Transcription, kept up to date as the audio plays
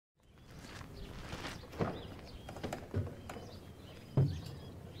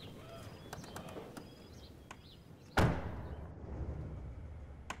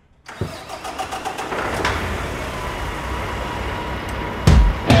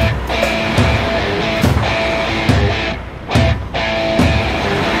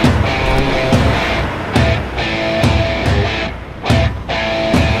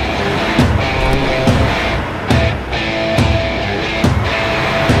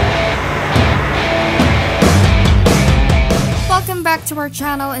to our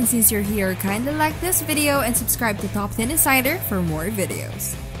channel, and since you're here, kindly like this video and subscribe to Top 10 Insider for more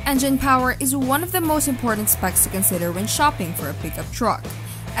videos. Engine power is one of the most important specs to consider when shopping for a pickup truck.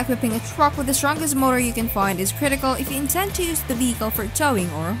 Equipping a truck with the strongest motor you can find is critical if you intend to use the vehicle for towing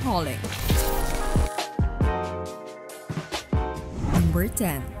or hauling. Number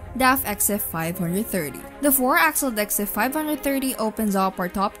 10. DAF XF 530. The 4-axle XF 530 opens up our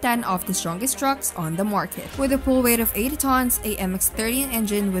top 10 of the strongest trucks on the market. With a pull weight of 80 tons, a MX-30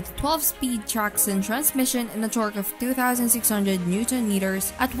 engine with 12-speed traction transmission and a torque of 2,600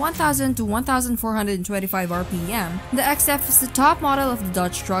 Nm at 1,000 to 1,425 RPM, the XF is the top model of the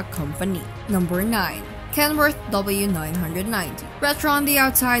Dutch truck company. Number 9. Kenworth W990. Retro on the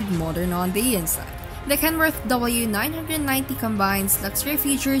outside, modern on the inside. The Kenworth W990 combines luxury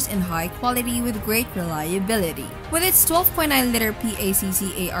features and high quality with great reliability. With its 12.9-liter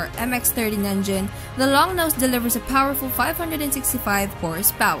PACC-AR MX-30 engine, the long nose delivers a powerful 565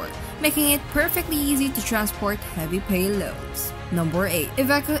 horsepower, making it perfectly easy to transport heavy payloads. Number 8.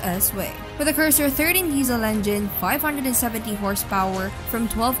 Iveco S-Way. With a Cursor 13 diesel engine, 570 horsepower from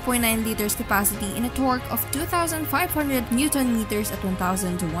 12.9 liters capacity and a torque of 2,500 Nm at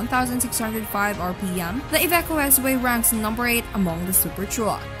 1,000 to 1,605 RPM, the Iveco S-Way ranks number 8 among the super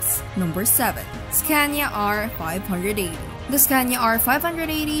trucks. Number 7. Scania R580. The Scania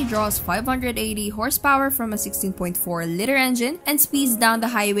R580 draws 580 horsepower from a 16.4-liter engine and speeds down the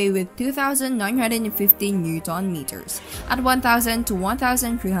highway with 2,950 Nm at 1,000 to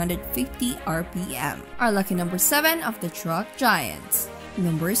 1,350 RPM. Our lucky number 7 of the truck giants.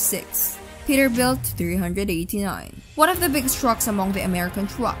 Number 6. Peterbilt 389. One of the biggest trucks among the American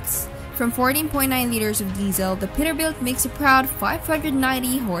trucks. From 14.9 liters of diesel, the Peterbilt makes a proud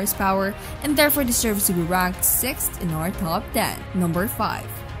 590 horsepower and therefore deserves to be ranked 6th in our top 10. Number 5.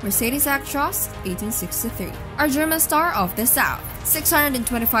 Mercedes Actros 1863. Our German star of the South.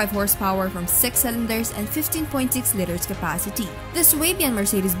 625 horsepower from 6 cylinders and 15.6 liters capacity. The Swabian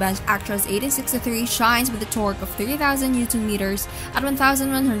Mercedes-Benz Actros 1863 shines with a torque of 3,000 Nm at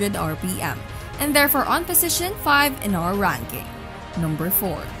 1,100 RPM and therefore on position 5 in our ranking. Number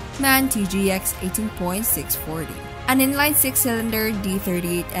 4. MAN TGX 18.640. An inline 6-cylinder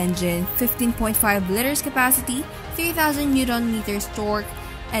D38 engine, 15.5 liters capacity, 3,000 Nm torque,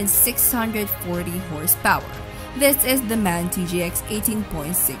 and 640 horsepower. This is the MAN TGX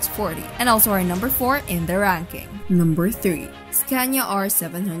 18.640 and also our number 4 in the ranking. Number 3. Scania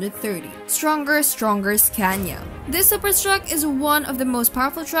R730. Stronger Scania. This super truck is one of the most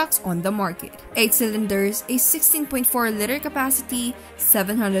powerful trucks on the market. 8 cylinders, a 16.4-liter capacity,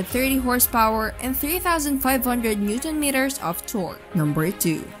 730 horsepower, and 3,500 Nm of torque. Number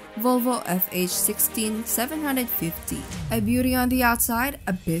 2. Volvo FH16 750. A beauty on the outside,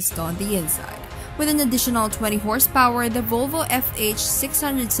 a beast on the inside. With an additional 20 horsepower, the Volvo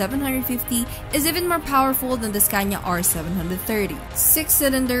FH600 750 is even more powerful than the Scania R730. 6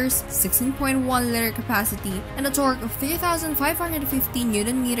 cylinders, 16.1-liter capacity, and a torque of 3,550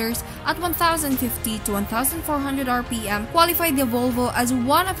 Nm at 1,050 to 1,400 RPM qualify the Volvo as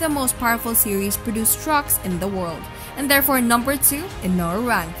one of the most powerful series-produced trucks in the world, and therefore number 2 in our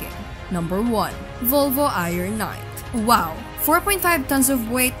ranking. Number 1. Volvo Iron Knight. Wow! 4.5 tons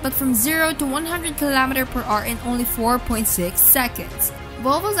of weight, but from 0 to 100 km/h in only 4.6 seconds.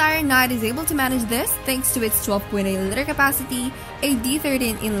 Volvo's Iron Knight is able to manage this thanks to its 12.8-liter capacity, a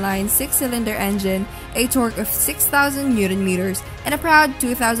D13 inline 6-cylinder engine, a torque of 6,000 Nm, and a proud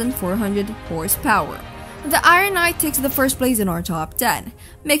 2,400 horsepower. The Iron Knight takes the first place in our top 10,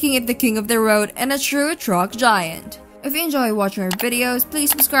 making it the king of the road and a true truck giant. If you enjoy watching our videos, please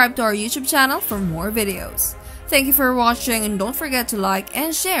subscribe to our YouTube channel for more videos. Thank you for watching and don't forget to like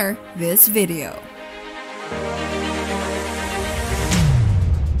and share this video.